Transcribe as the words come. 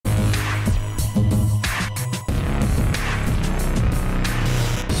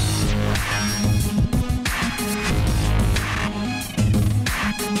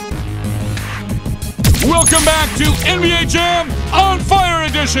Welcome back to NBA Jam on Fire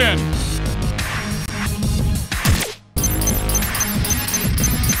Edition.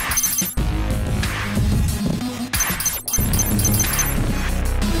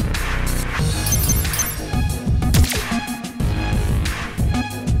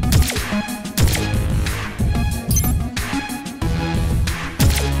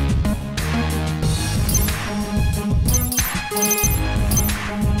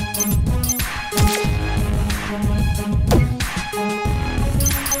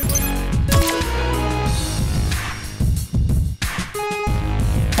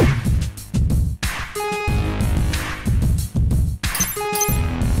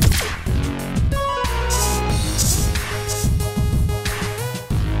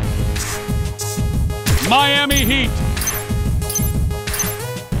 Miami Heat.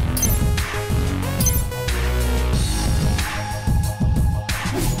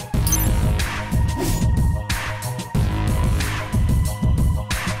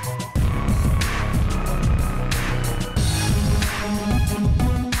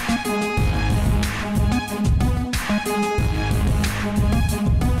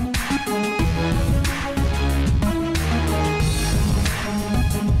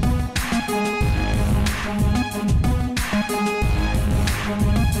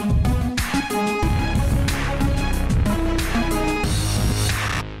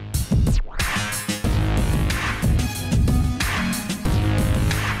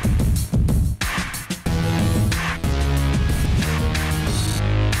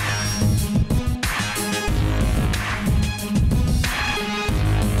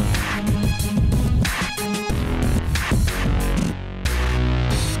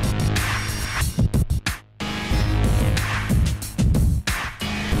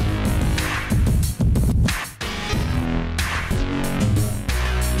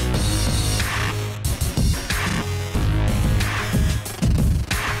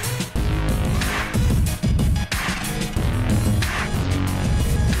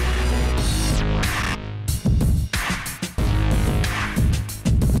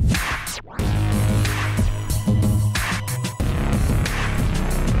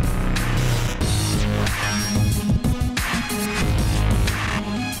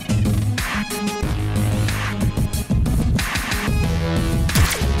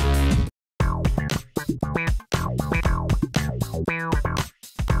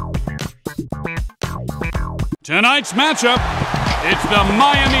 Tonight's matchup, it's the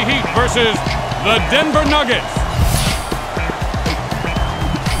Miami Heat versus the Denver Nuggets.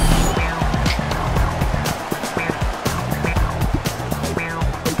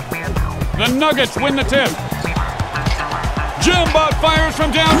 The Nuggets win the tip. Jambots fires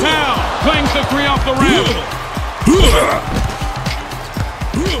from downtown. Clangs the three off the rim.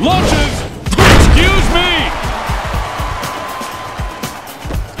 Launches. Excuse me.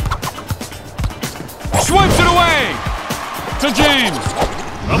 Swipes it away to James.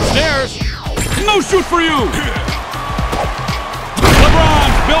 Upstairs. No shoot for you.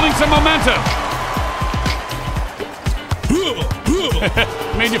 Lebron building some momentum.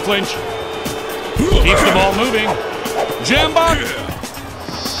 Made you flinch. Keeps the ball moving. Jambots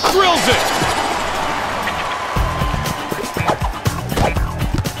drills it.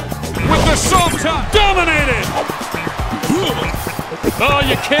 With the soft top. Dominated. Oh,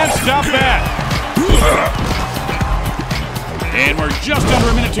 you can't stop that. And we're just under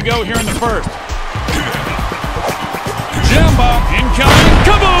a minute to go here in the first. Jambot incoming.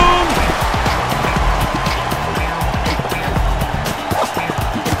 Kaboom!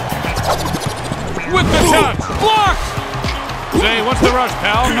 With the touch. Blocked! Say, what's the rush,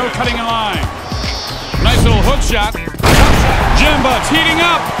 pal? No cutting in line. Nice little hook shot. Jambot's heating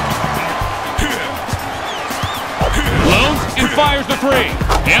up. Loans and fires the three.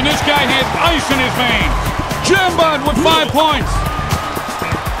 And this guy had ice in his veins. Jambot with 5 points.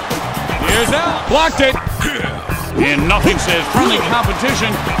 Here's out. Blocked it. And nothing says friendly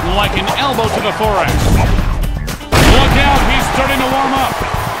competition like an elbow to the thorax. Look out, he's starting to warm up.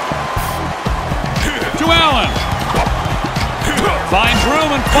 To Allen. Finds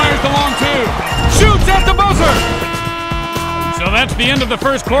room and fires the long two. Shoots at the buzzer. So that's the end of the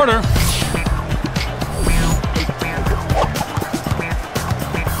first quarter.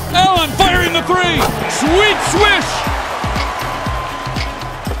 Allen firing the three. Sweet swish.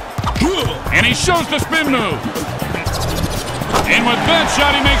 And he shows the spin move. And with that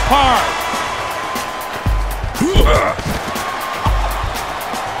shot, he makes par.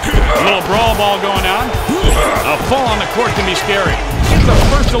 A little brawl ball going on. A fall on the court can be scary. It's the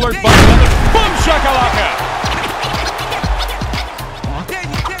first alert button on the boom shakalaka.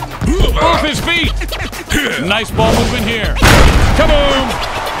 Off his feet. Nice ball movement here. Kaboom!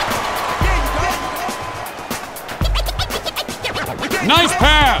 Nice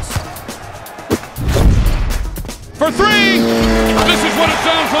pass. For three! This is what it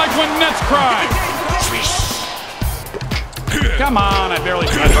sounds like when Nets cry. Come on, I barely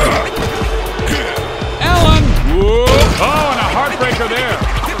touched it. Allen! Whoa! Oh, and a heartbreaker there.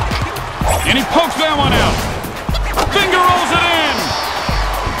 And he pokes that one out. Finger rolls it in!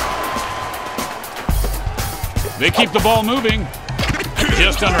 They keep the ball moving.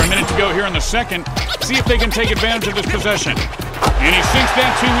 Just under a minute to go here in the second. See if they can take advantage of this possession. And he sinks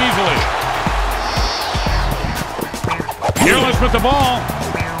that too easily. Careless with the ball.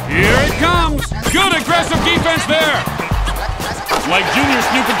 Here it comes. Good aggressive defense there. Like Junior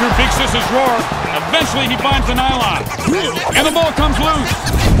snooping through Big Sis's drawer, eventually he finds the nylon. And the ball comes loose.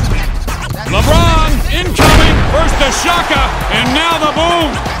 LeBron incoming. First the shaka, and now the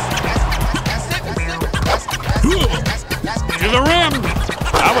boom. To the rim.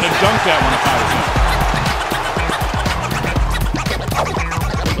 I would have dunked that one if I was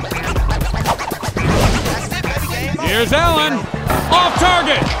him. Here's Allen. Off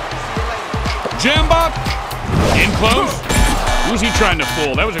target. Jambot. In close. Who's he trying to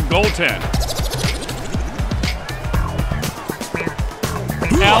fool? That was a goaltend.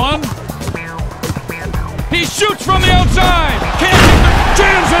 Allen. He shoots from the outside. Can't get the...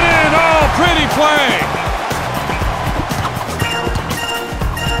 Jams it in. Oh, pretty play.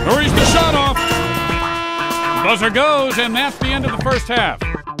 Hurries the shot off. Buzzer goes, and that's the end of the first half.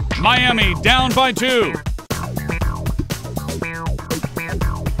 Miami down by 2.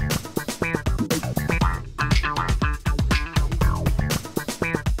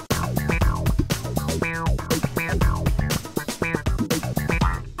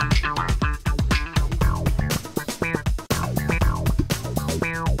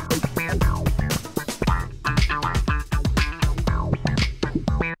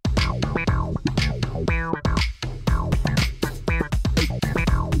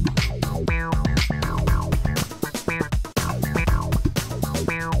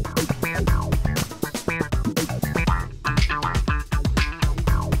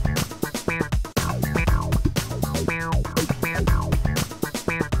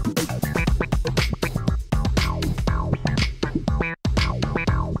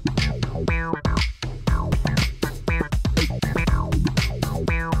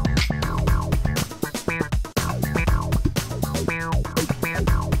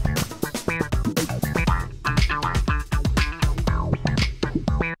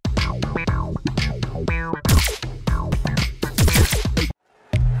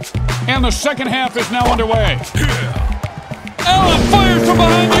 And the second half is now underway. Allen fires from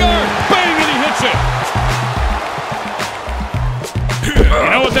behind the arc. Bang, and he hits it. You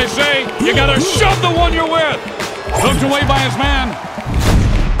know what they say? You gotta shove the one you're with. Hooked away by his man.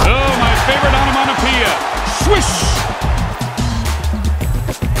 Oh, my favorite onomatopoeia. Swish.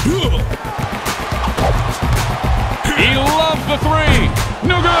 He loves the three.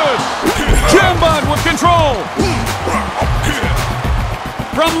 No good. Jambot with control.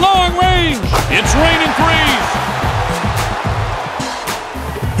 From long range, it's raining threes.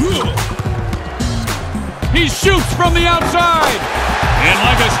 He shoots from the outside. And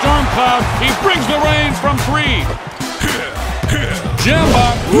like a storm cloud, he brings the rain from 3.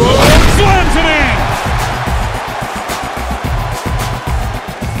 Jambot slams it in.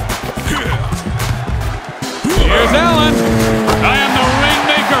 Here's Allen. I am the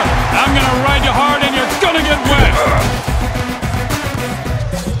rainmaker. I'm going to ride you hard and you're going to get wet.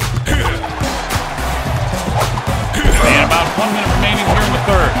 And about 1 minute remaining here in the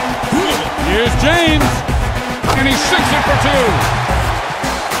third. Here's James, and he sinks it for 2.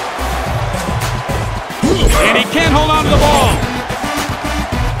 And he can't hold on to the ball.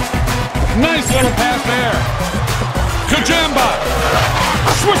 Nice little pass there. To Jambot.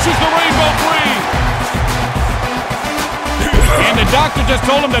 Swishes the rainbow 3. And the doctor just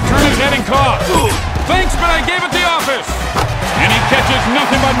told him to turn his head and cough. Thanks, but I gave it the office. And he catches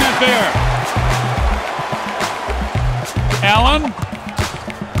nothing but net there. Allen.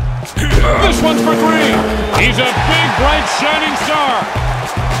 This one's for 3. He's a big, bright, shining star.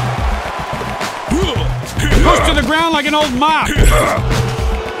 Pushed to the ground like an old mop.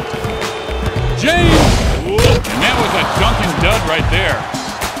 James. And that was a Duncan dud right there.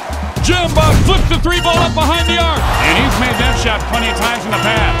 Jambot flips the 3-ball up behind the arc. And he's made that shot plenty of times in the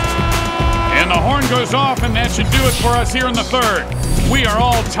past. And the horn goes off, and that should do it for us here in the third. We are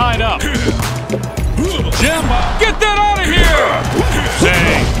all tied up. Jambot, get that out of here!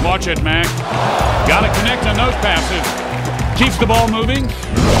 Say, watch it, Mac. Gotta connect on those passes. Keeps the ball moving.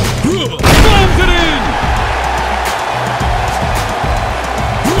 Slams it in!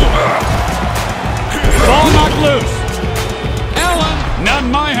 Ball knocked loose. Allen, not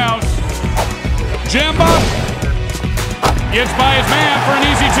in my house. Jambots gets by his man for an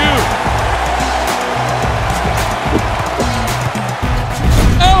easy two.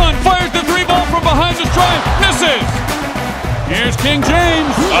 Allen fires the three ball from behind the stripe. Misses. Here's King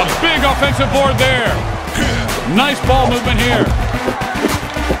James. A big offensive board there. Nice ball movement here.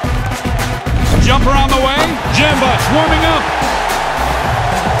 Jumper on the way. Jambots warming up.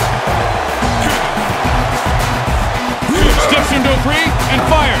 Steps into a three and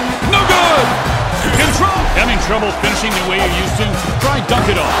fires. No good. Control. Having trouble finishing the way you used to? Try dunk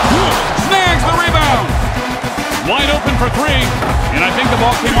it off. Snags the rebound. Wide open for three. And I think the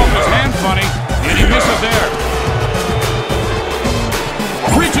ball came off his hand funny. And he misses there.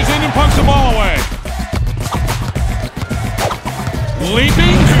 Reaches in and punks the ball away.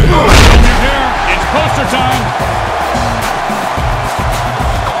 Leaping. Here. It's poster time.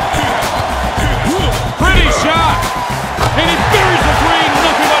 Pretty shot. And he buries the three.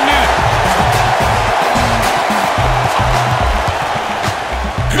 Nothing but net.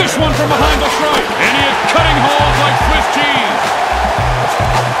 This one from behind the stripe. And he is cutting holes like Swiss cheese.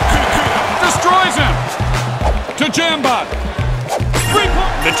 Destroys him. To Jambot.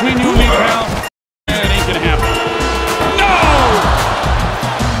 Between you and me, pal, it ain't gonna happen. No!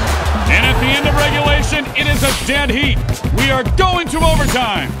 And at the end of regulation, it is a dead heat. We are going to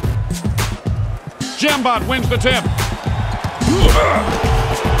overtime. Jambot wins the tip.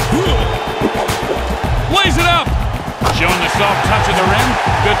 Lays it up. Showing the soft touch of the rim.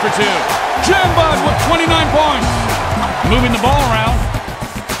 Good for two. Jambot with 29 points. Moving the ball around.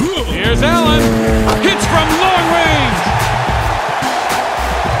 Here's Allen. Hits from long range.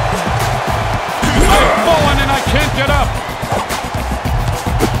 I've fallen and I can't get up.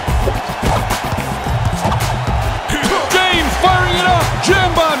 James firing it up.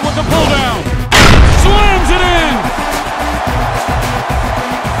 Jambot with the pull down. Slams it in.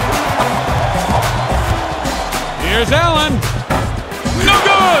 Here's Allen. No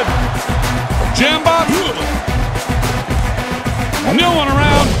good. Jambot. No one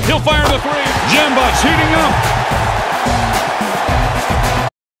around. He'll fire the three. Jambot's heating up.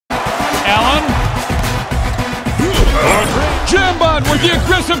 Allen. Jambot with the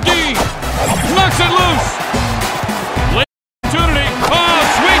aggressive D. Knocks it loose. Late opportunity. Oh,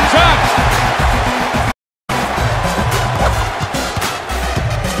 sweet touch.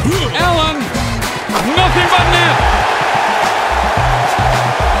 Allen. Nothing but net.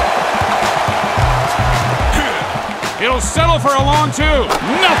 It'll settle for a long two.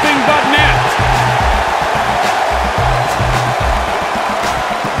 Nothing but net.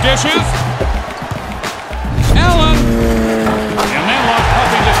 Dishes. Allen. And then Love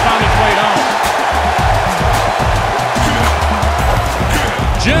Puppy just found his way home.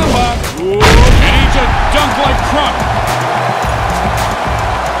 Jambot. And he just dunked like Crump.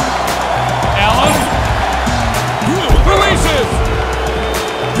 Allen. Releases.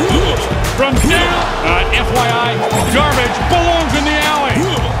 From down. FYI, garbage belongs in the alley.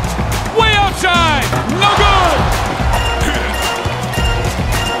 Way outside. No good.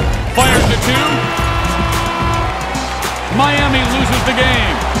 Fires the two. Miami loses the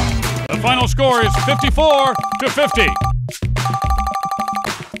game. The final score is 54-50.